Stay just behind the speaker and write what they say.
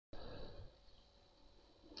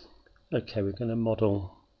Okay, we're going to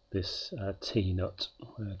model this T-nut.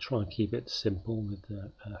 Try and keep it simple with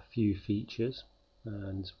a few features,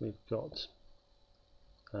 and we've got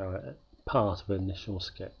our part of an initial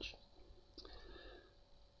sketch.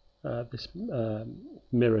 This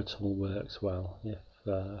mirror tool works well if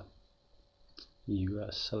you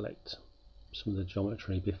select some of the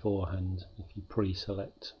geometry beforehand. If you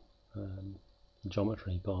pre-select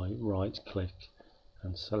geometry by right-click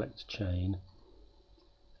and select chain,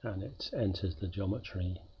 and it enters the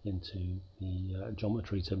geometry into the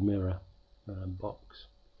geometry to mirror box.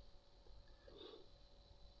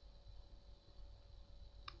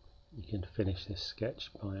 You can finish this sketch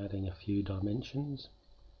by adding a few dimensions.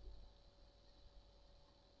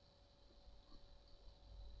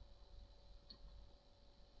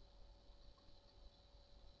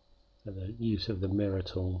 And the use of the mirror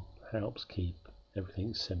tool helps keep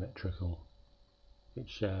everything symmetrical,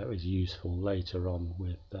 which is useful later on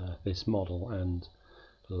with this model and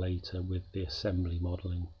later with the assembly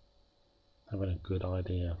modelling. Having a good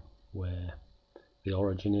idea where the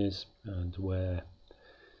origin is and where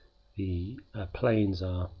the planes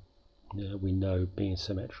are. We know, being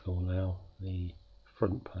symmetrical now, the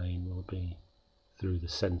front plane will be through the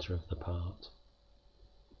centre of the part.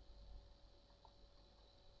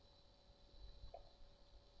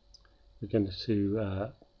 We're going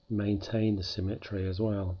to maintain the symmetry as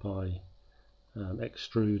well by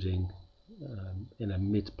extruding in a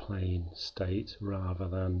mid-plane state rather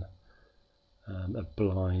than a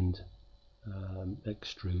blind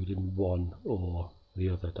extrude in one or the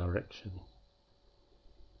other direction.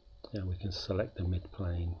 And we can select the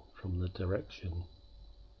mid-plane from the direction.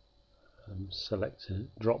 Select a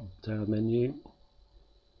drop-down menu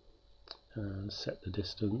and set the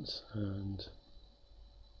distance, and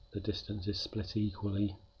the distance is split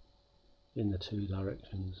equally in the two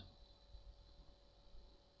directions.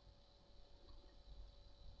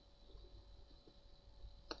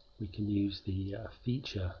 We can use the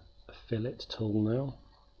feature fillet tool now.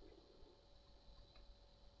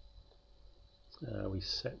 We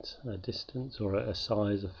set a distance or a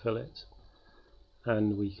size of fillet,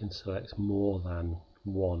 and we can select more than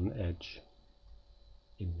one edge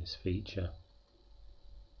in this feature.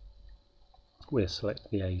 We'll select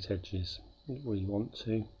the 8 edges we want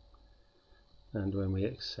to, and when we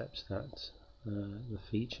accept that the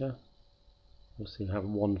feature, we'll see we have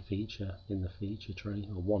one feature in the feature tree,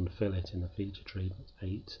 or one fillet in the feature tree, but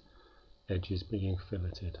 8 edges being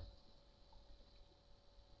filleted.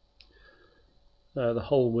 The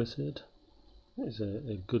hole wizard is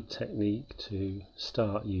a good technique to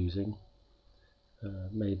start using.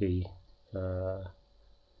 Maybe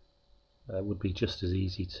would be just as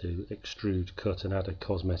easy to extrude, cut and add a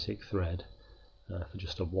cosmetic thread for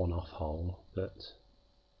just a one-off hole, but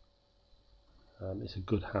it's a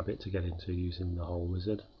good habit to get into using the hole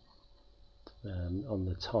wizard. On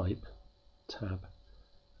the type tab,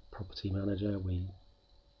 property manager, we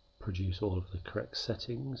produce all of the correct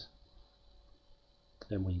settings.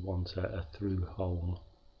 Then we want a through hole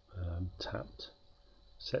tapped,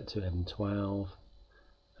 set to M12,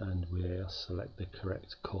 and we'll select the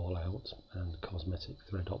correct call out and cosmetic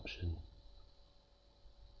thread option.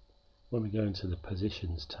 When we go into the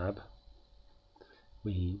positions tab,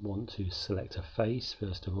 we want to select a face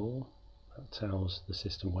first of all. That tells the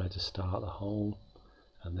system where to start the hole,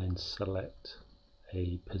 and then select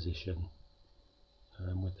a position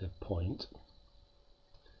with the point.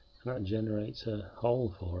 And that generates a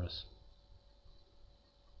hole for us.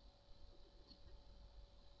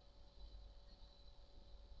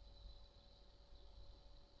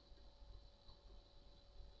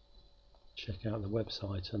 Check out the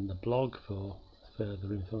website and the blog for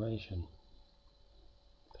further information.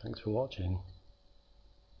 Thanks for watching.